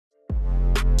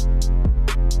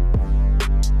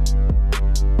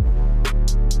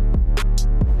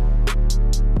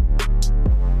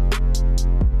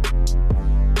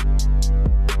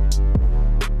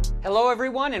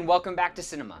everyone, and welcome back to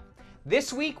Cinema.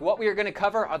 This week, what we are going to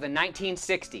cover are the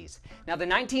 1960s. Now, the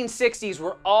 1960s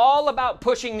were all about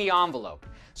pushing the envelope.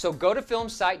 So go to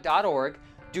filmsite.org,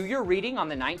 do your reading on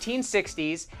the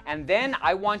 1960s, and then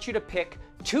I want you to pick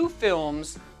 2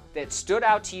 films that stood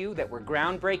out to you, that were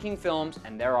groundbreaking films,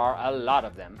 and there are a lot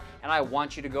of them, and I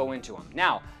want you to go into them.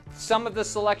 Now, some of the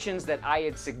selections that I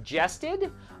had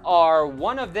suggested are,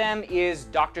 one of them is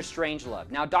Dr.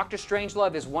 Strangelove. Now, Dr.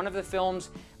 Strangelove is one of the films,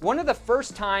 one of the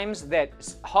first times that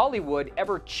Hollywood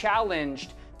ever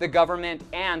challenged the government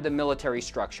and the military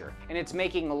structure. And it's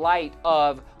making light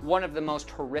of one of the most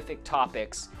horrific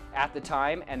topics at the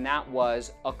time, and that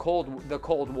was the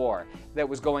Cold War that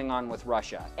was going on with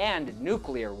Russia, and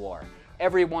nuclear war.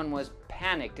 Everyone was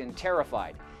panicked and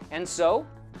terrified. And so,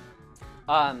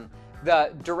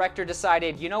 the director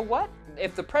decided, you know what?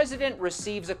 If the president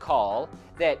receives a call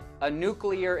that a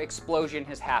nuclear explosion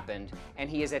has happened and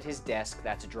he is at his desk,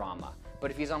 that's a drama.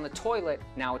 But if he's on the toilet,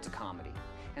 now it's a comedy.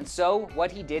 And so what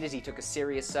he did is he took a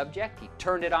serious subject, he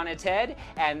turned it on its head,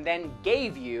 and then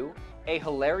gave you a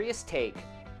hilarious take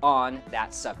on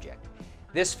that subject.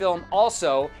 This film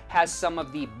also has some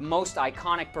of the most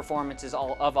iconic performances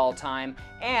of all time,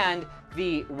 and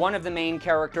one of the main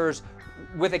characters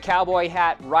with a cowboy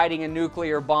hat riding a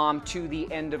nuclear bomb to the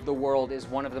end of the world is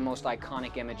one of the most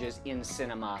iconic images in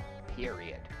cinema,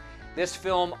 period. This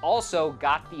film also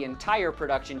got the entire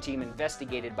production team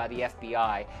investigated by the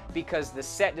FBI because the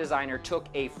set designer took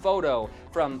a photo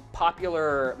from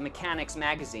Popular Mechanics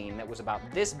magazine that was about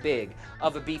this big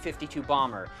of a B-52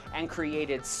 bomber and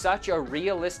created such a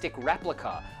realistic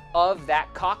replica of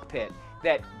that cockpit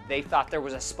that they thought there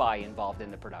was a spy involved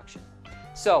in the production.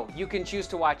 So you can choose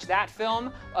to watch that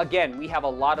film. Again, we have a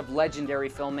lot of legendary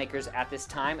filmmakers at this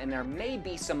time, and there may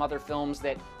be some other films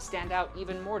that stand out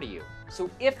even more to you. So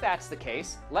if that's the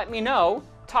case, let me know,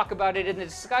 talk about it in the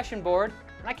discussion board,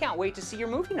 and I can't wait to see your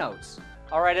movie notes.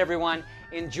 All right, everyone,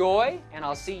 enjoy, and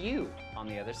I'll see you on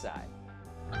the other side.